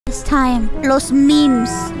It's time. Los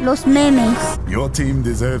memes. Los memes. Your team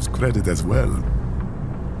deserves credit as well,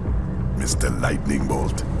 Mr. Lightning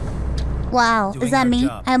Bolt. Wow, is that me?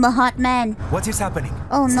 I'm a hot man. What is happening?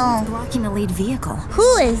 Oh no. Someone's blocking the lead vehicle.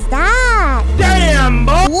 Who is that? Damn,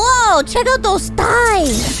 boy! Whoa, check out those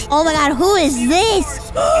thighs. Oh my god, who is this?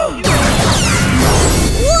 Whoa!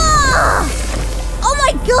 Oh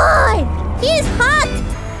my god! He is hot!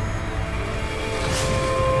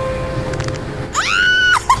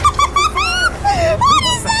 What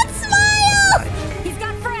is that smile? He's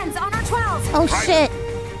got friends on our 12. Oh shit.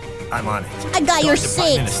 I'm on it. I got your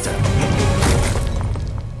 6.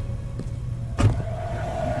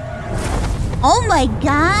 Oh my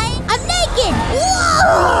god! I'm naked!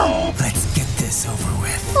 Whoa! Let's get this over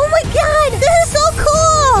with. Oh my god! This is so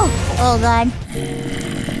cool! Oh god.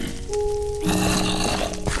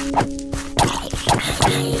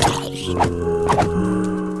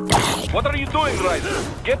 What are you doing, Ryder?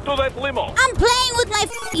 Get to that limo. I'm playing with my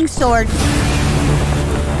f***ing sword.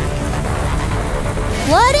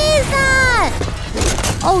 What is that?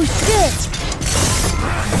 Oh shit.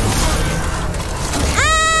 Ah!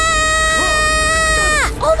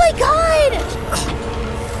 Oh my god!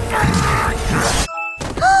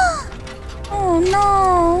 Oh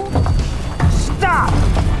no. Stop!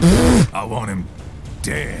 I want him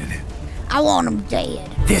dead. I want him dead.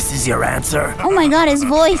 This is your answer? Oh my god, his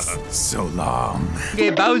voice. So long. Okay,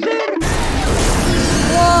 Bowser.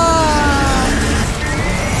 Whoa.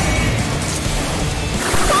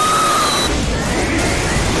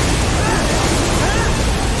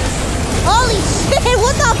 Holy shit,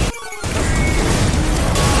 what the f?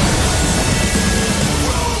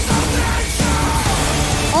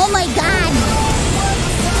 Oh my god.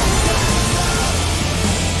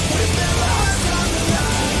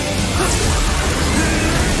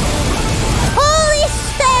 Holy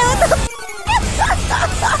shit, what the f?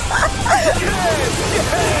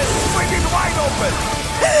 Swing it wide open.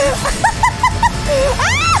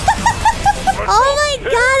 Oh my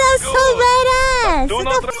god, that's so badass. Do What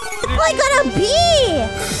not the f am I gonna be?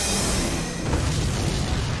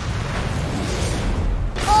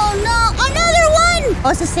 Oh no, another one! Oh,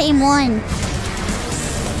 it's the same one.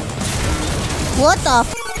 What the f?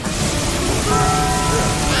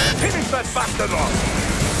 Finish that bastard off.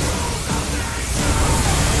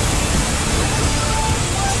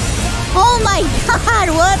 Oh my god,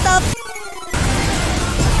 what the f?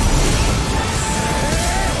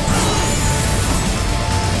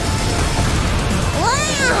 Whoa!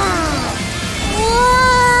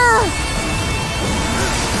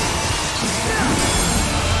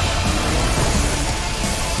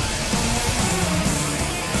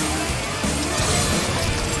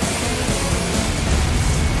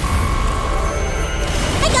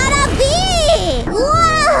 I got a B!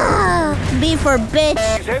 Whoa! B for bitch.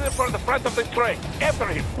 He's headed for the front of the train. After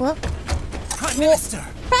him. What? Prime Minister!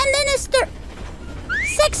 Prime Minister!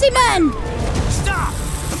 Sexy man! Stop!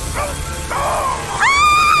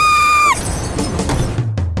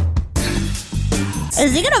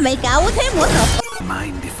 Is he gonna make out with him? What the f?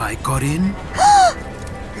 Mind if I got in?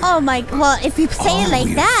 Oh my, well, if you say it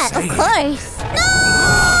like that, of course. No!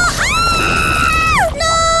 Ah!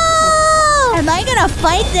 No! Am I gonna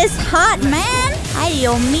fight this hot man? Ay,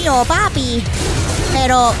 Dios mío, papi.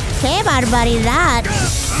 Pero, qué barbaridad.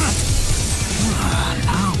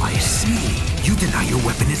 Now I see. You deny your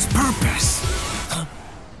weapon its purpose.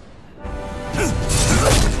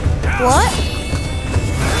 What?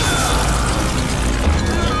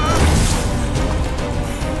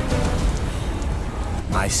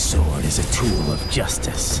 My sword is a tool of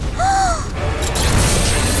justice.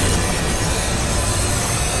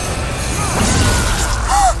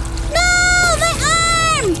 No! My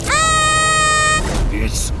arm! Ah!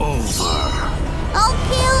 It's over. Don't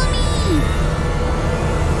kill me!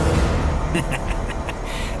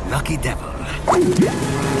 Lucky devil.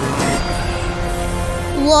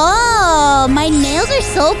 Whoa! My nails are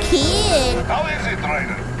so cute! How is it,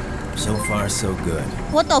 Ryder? So far, so good.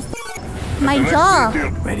 What the f? My jaw!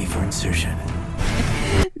 Ready for insertion.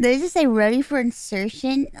 Did I just say ready for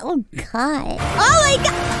insertion? Oh god. Oh my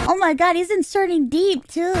god! Oh my god, he's inserting deep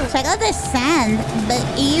too. Check out the sand.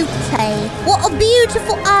 Beauty. What a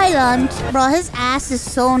beautiful island. Bro, his ass is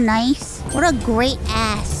so nice. What a great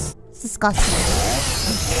ass. It's disgusting.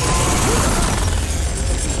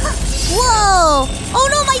 Whoa! Oh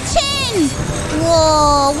no, my chin!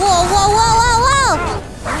 Whoa, whoa, whoa, whoa, whoa, whoa!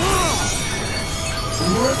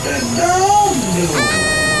 Ah!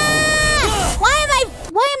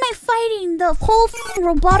 Why am I fighting the whole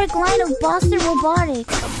robotic line of Boston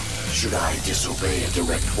Robotics? Should I disobey a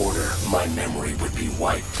direct order, my memory would be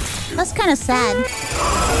wiped. That's kind of sad.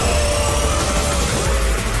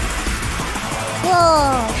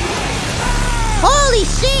 Holy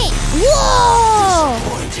shit! Whoa!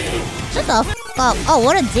 Shut the f up. Oh,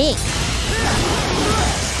 what a dick.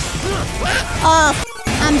 Oh,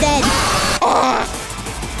 I'm dead.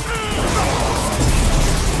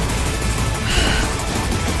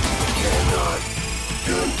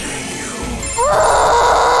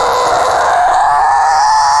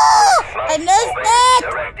 I missed it!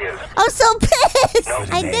 I'm so pissed!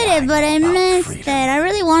 I did it, but I missed it. I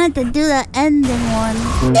really wanted to do the ending one.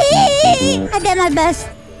 I did my best.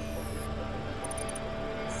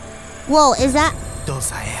 Whoa, is that...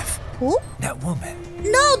 Dosaev. Who? That woman.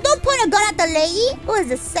 No, don't point a gun at the lady. Who is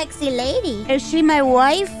this sexy lady? Is she my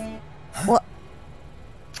wife? What?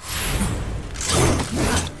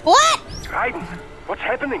 What? Raiden, what's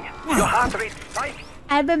happening? Your heart rate spiked.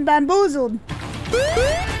 I've been bamboozled.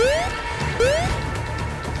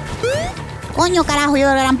 Coño, carajo, yo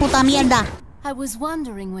de la gran puta mierda. I was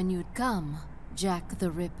wondering when you'd come, Jack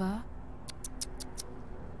the Ripper.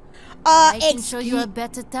 I can show you a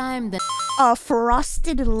better time than a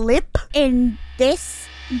frosted lip in this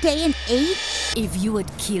day and age? If you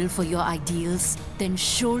would kill for your ideals, then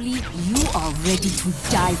surely you are ready to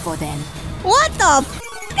die for them. What the f?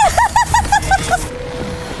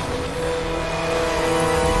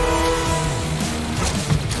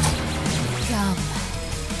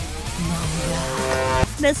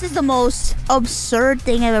 This is the most absurd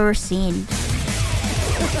thing I've ever seen.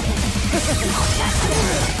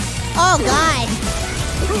 Oh god.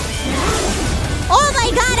 Oh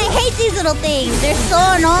my god, I hate these little things. They're so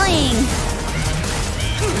annoying.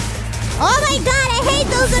 Oh my god, I hate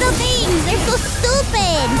those little things. They're so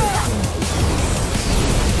stupid.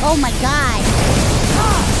 Oh my god.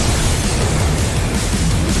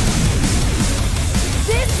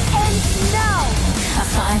 This ends now. I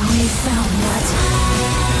finally found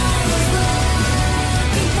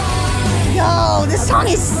Yo, this song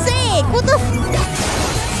is sick. What the f?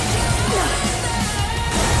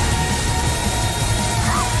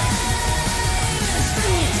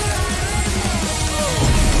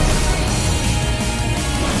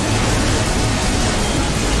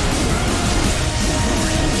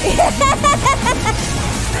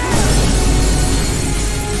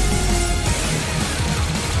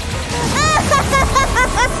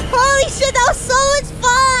 Holy shit, that was so much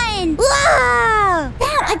fun! Wow!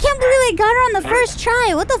 Damn, I can't believe I got her on the first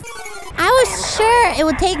try. What the f? I was sure it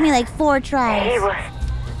would take me like 4 tries.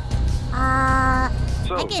 I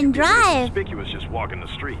can drive. Conspicuous just walking the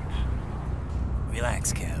streets.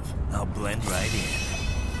 Relax, Kev. I'll blend right in.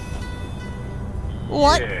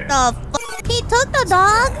 What the f? He took the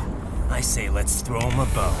dog? I say let's throw him a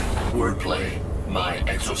bone. Wordplay. My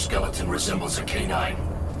exoskeleton resembles a canine.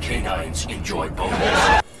 Canines enjoy bones.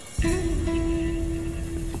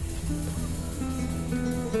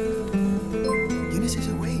 ¿Quién es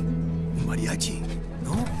ese güey? ¿Un mariachi?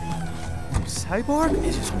 ¿No? ¿Un cyborg?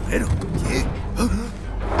 Ese es sombrero. ¿Qué?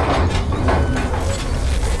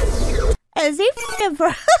 Is he f***ing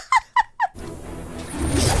bro?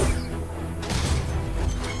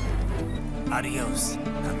 Adios,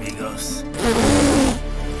 amigos.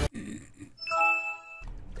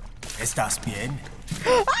 ¿Estás bien?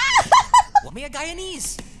 Me a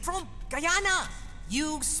Guyanese from Guyana.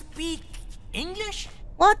 You speak English?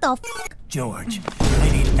 What the f? George, I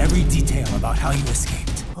need every detail about how you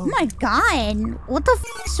escaped. Oh my god. What the f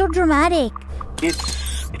is so dramatic?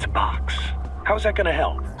 It's a box. How's that gonna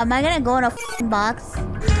help? Am I gonna go in a f***ing box?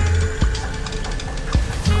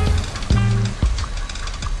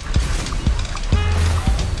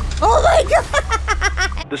 Oh my god!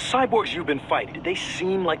 The cyborgs you've been fighting, did they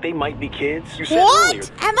seem like they might be kids? You said What? earlier.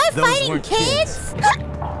 Am I Those fighting weren't kids?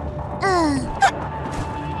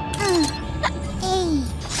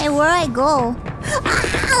 Hey, where I go?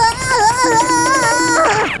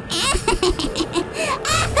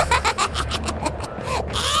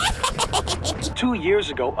 2 years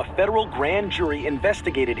ago, a federal grand jury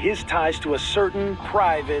investigated his ties to a certain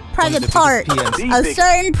private part. PMC. A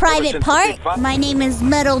certain private Ever since the part? big fight- My name is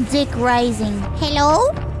Metal Dick Rising. Hello?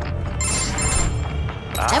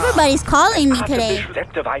 Everybody's calling me today.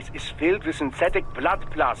 That device is filled with synthetic blood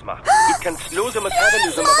plasma. It can slow the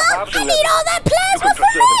metabolism of the Plasma! heart. I need all that plasma for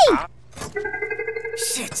me!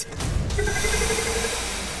 Shit!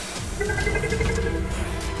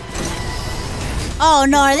 Oh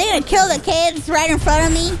no, are they gonna kill the kids right in front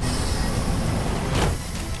of me?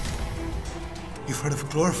 You've heard of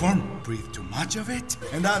chloroform? Breathe too much of it?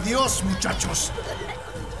 And adios, muchachos.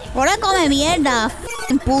 Ahora come mierda,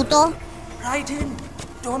 f***ing puto. Raiden,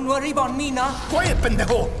 don't worry about me now. Quiet,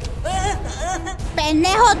 pendejo!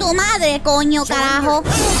 Pendejo tu madre, coño, carajo.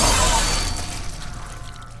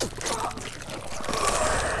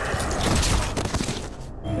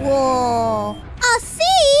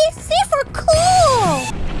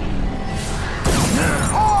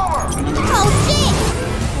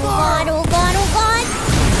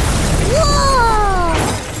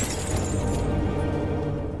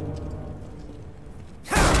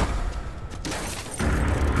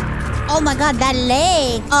 god, that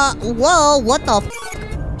leg. Whoa, what the f?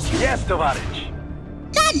 Yes, Tovarich.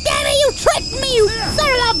 God damn it, you tricked me, you son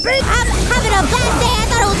of a bitch! I'm having a bad day. I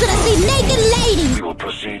thought I was gonna see naked lady. We will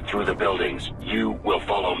proceed through the buildings. You will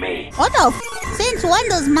follow me. What the f? Since when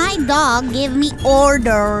does my dog give me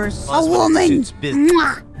orders? A woman.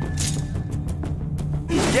 Mwah.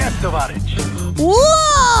 Yes, Tovarich.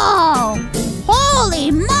 Whoa!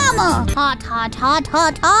 Holy mama! Hot, hot, hot,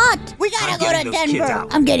 hot, hot! We gotta go to Denver.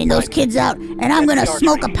 I'm getting those kids out, and I'm gonna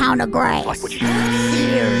smoke a pound of grass. Like what you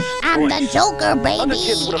said. I'm the Joker, baby. Other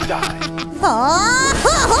kids would have died.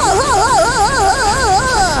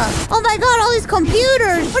 Oh my god, all these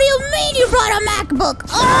computers! What do you mean you brought a MacBook?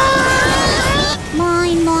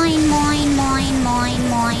 Mine, mine, mine, mine, mine,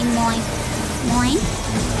 mine, mine. Mine?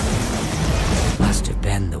 Must have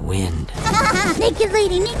been the wind. Naked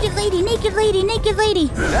lady, naked lady, naked lady, naked lady.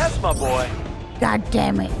 That's my boy. God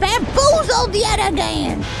damn it. Bamboozled yet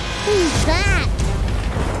again. Who's that?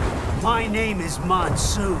 My name is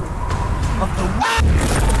Monsoon of the...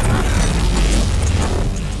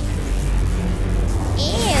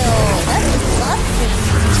 Ew, that's disgusting.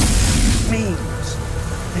 Memes.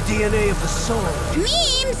 The DNA of the soul.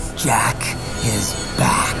 Memes? Jack is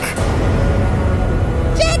back.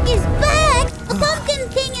 Jack is back! The Pumpkin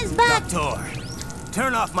King is back! Doctor,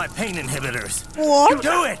 turn off my pain inhibitors. What?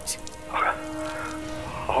 Do it!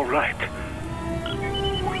 All right.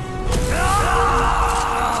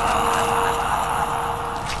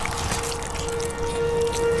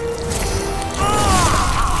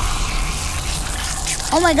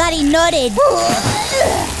 Oh my god, he nutted!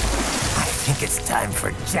 I think it's time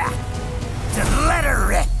for Jack to let her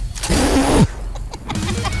rip.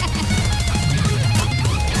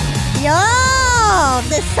 Yo!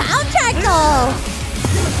 The soundtrack though!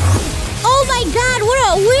 Oh my god, what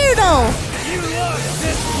a weirdo! You lost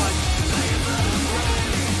this one.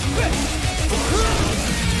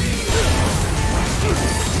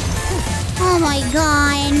 Oh my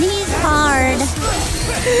god, and he's hard.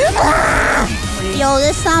 Yo,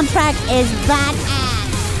 this soundtrack is badass.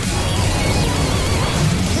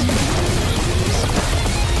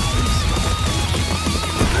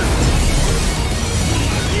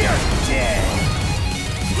 You're dead.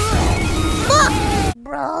 Fuck!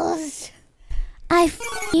 Bros. I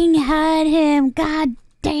f***ing had him. God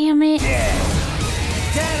damn it. Dead.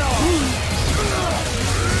 Dead on.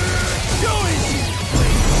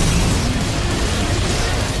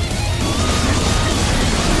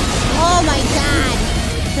 Oh my god.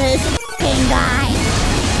 This f***ing guy.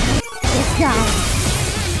 This guy.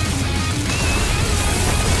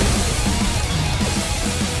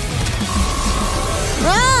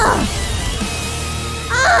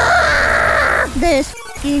 This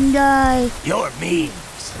f***ing guy. Your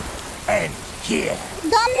memes end here. The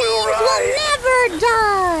memes will never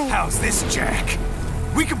die. How's this, Jack?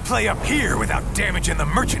 We can play up here without damaging the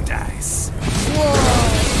merchandise.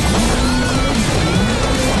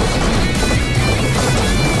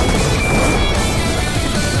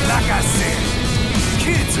 Like I said,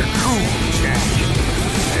 kids are cool, Jack.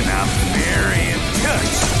 And I'm very in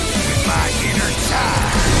touch with my inner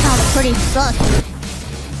child. Sounds pretty sus.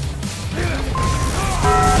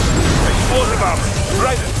 Explosive armor.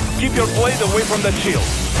 Ryder, keep your blade away from that shield.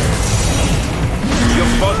 Your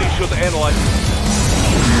body should analyze.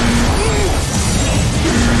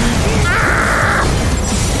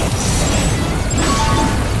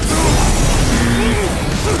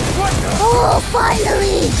 Oh,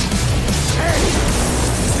 finally!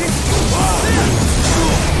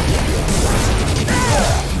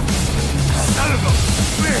 Son of a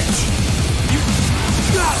bitch! You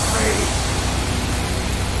got me!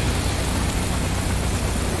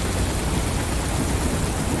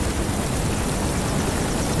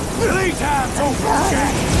 Playtime's over,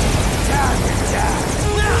 Jack! Time to die!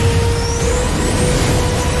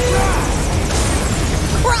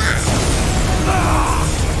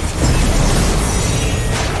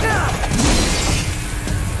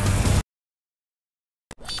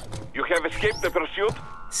 You have escaped the pursuit?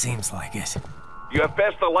 Seems like it. You have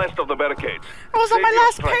passed the last of the barricades. I was on my Save your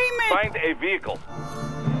last strength. payment. Find a vehicle.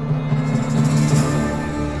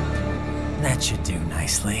 That should do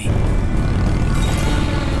nicely.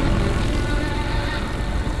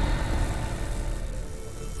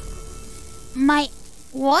 My...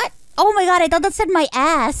 what? Oh my god, I thought that said my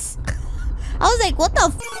ass. I was like, what the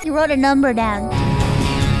f***? You wrote a number down.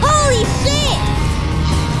 Holy shit!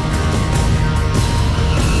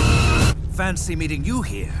 Fancy meeting you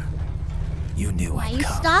here. You knew Why are I'd you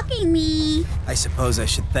come. stalking me? I suppose I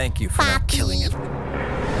should thank you for not Papi. killing it.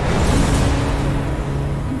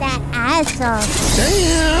 That ass up.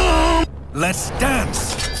 Let's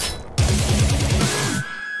dance!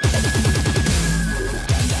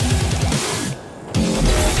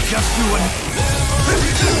 just doing...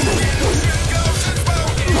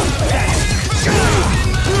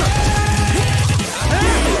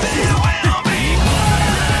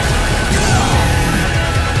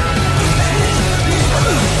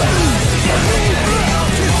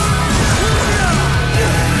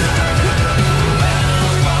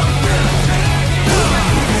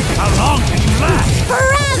 How long can you last?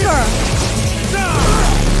 Forever!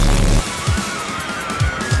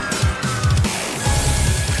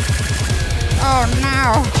 Oh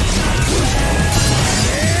no!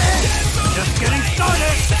 Just getting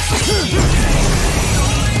started!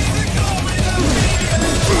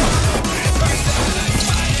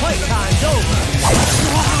 Playtime's over!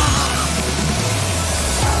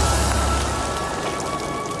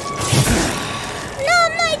 No,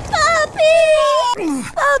 my puppy!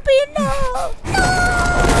 Puppy, no! No!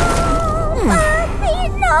 Puppy,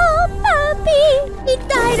 no! Puppy! He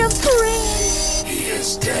died of pain! He is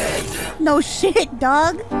dead. No shit,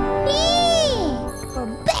 dog!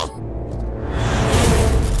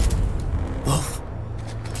 Wolf.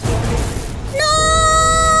 No!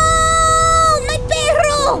 My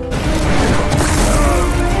perro!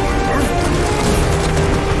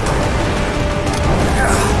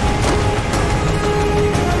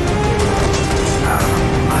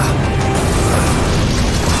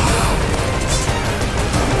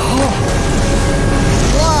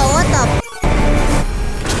 Whoa, what the?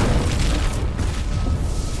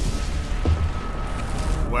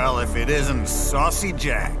 Well, if it isn't Saucy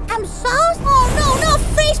Jack. I'm so... Oh no, not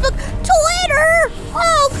Facebook! Twitter!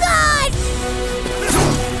 Oh god!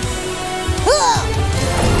 Ugh.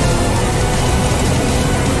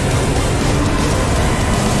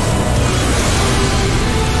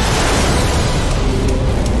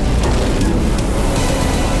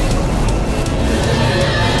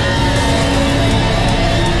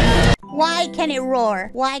 Why can it roar?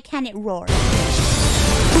 Why can it roar?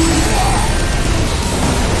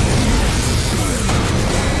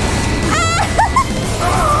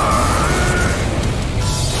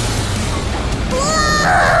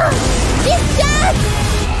 He's dead!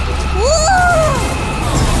 Woo!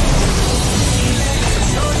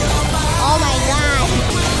 Oh my god!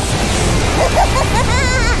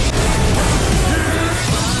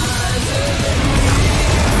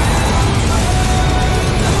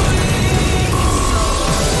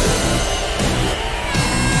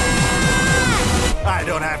 I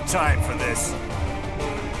don't have time for this.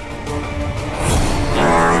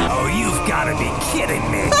 Oh, you've got to be kidding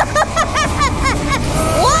me.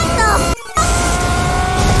 What the?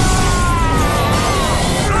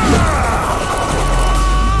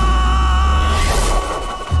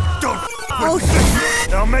 Don't Oh shit!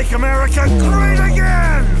 They'll make America great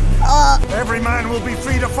again! Uh. Every man will be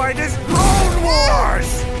free to fight his own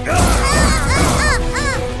wars!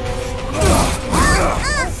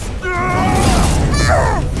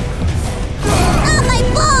 My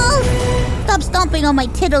balls! Stop stomping on my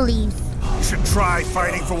tiddlies. You should try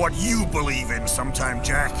fighting for what you believe in sometime,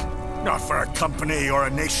 Jack. Not for a company or a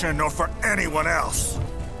nation or for anyone else.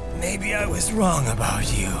 Maybe I was wrong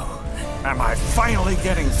about you. Am I finally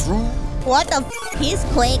getting through? What the f? He's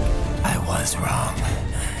quick. I was wrong.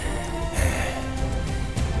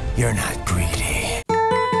 You're not greedy.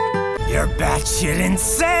 You're batshit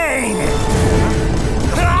insane!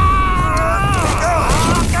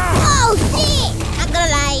 Oh shit! Not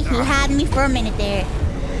gonna lie, he had me for a minute there.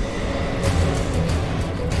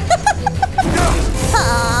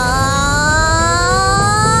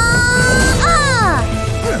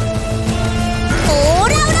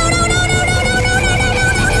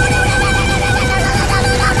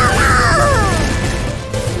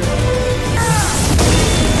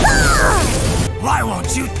 Why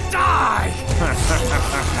won't you die?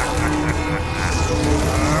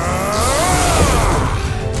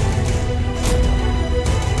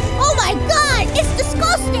 Oh my god, it's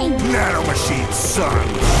disgusting! Nanomachine, son!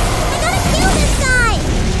 I gotta kill this guy!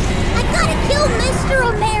 I gotta kill Mr.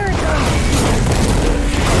 America!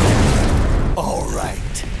 All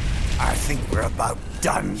right. I think we're about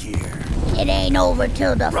done here. It ain't over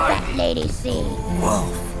till the fat lady see.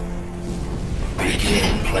 Wolf.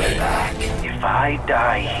 Begin playback. If I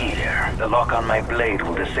die here, the lock on my blade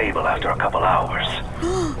will disable after a couple hours.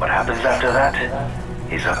 What happens after that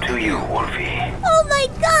is up to you, Wolfie. Oh my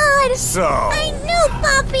god! So, I knew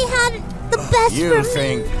Poppy had the best for you me.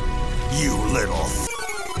 think, you little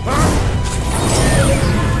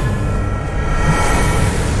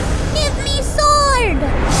Give me sword!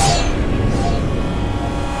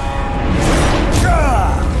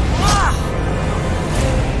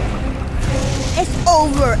 It's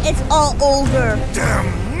over. It's all over. damn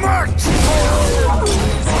much!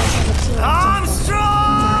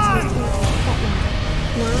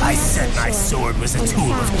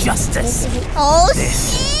 justice. Oh,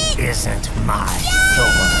 This shit! isn't my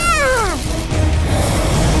Yeah!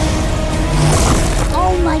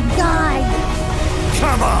 Oh my god!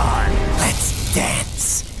 Come on, let's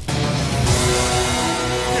dance.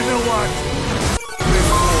 You know what? This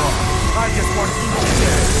war, I just want you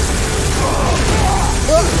dead.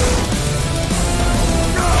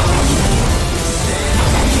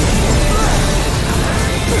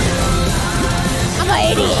 I'm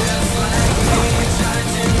an idiot.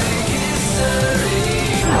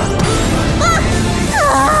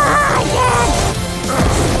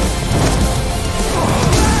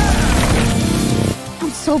 I'm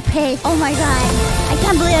so pissed. Oh my god. I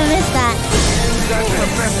can't believe I missed that. That's the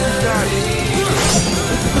best you got.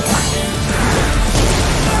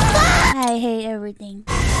 I hate everything.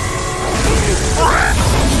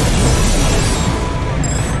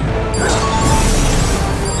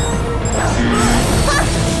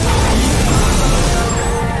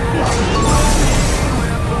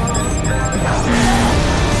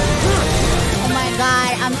 Oh my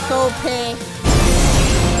god, I'm so pissed.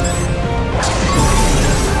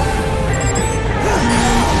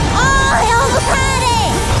 Oh, I almost had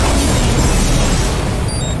it!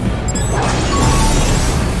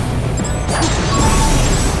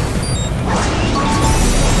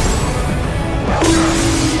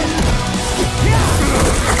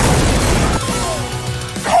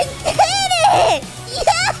 I did it!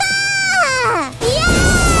 Yeah!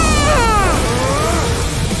 Yeah!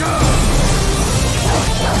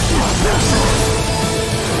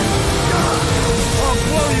 I'll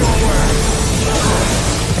blow you away.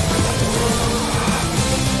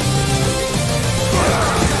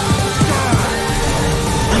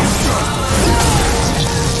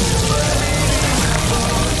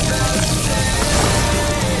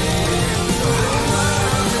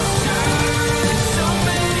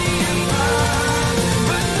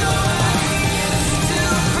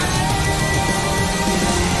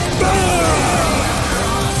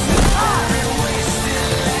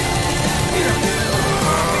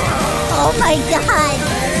 Oh my god!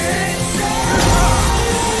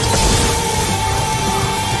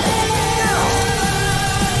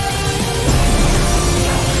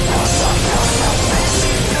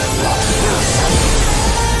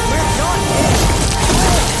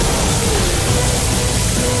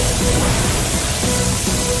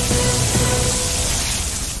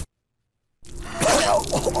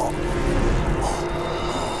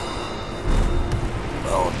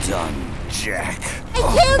 Well done, Jack. I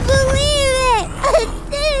can't believe it! I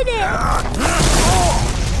did it!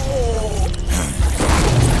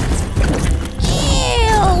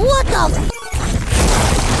 Ew! What the f-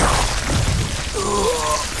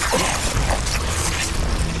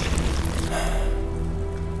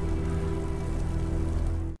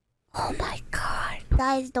 Oh my god.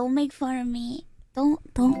 Guys, don't make fun of me.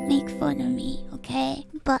 Don't make fun of me, okay?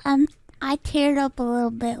 But I teared up a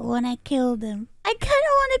little bit when I killed him. I kinda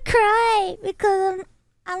wanna cry because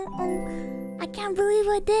I can't believe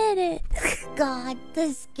I did it. God,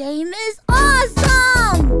 this game is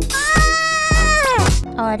awesome!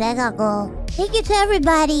 Alright, I gotta go. Thank you to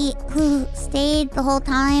everybody who stayed the whole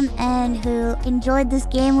time and who enjoyed this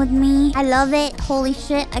game with me. I love it. Holy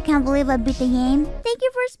shit, I can't believe I beat the game. Thank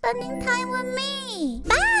you for spending time with me.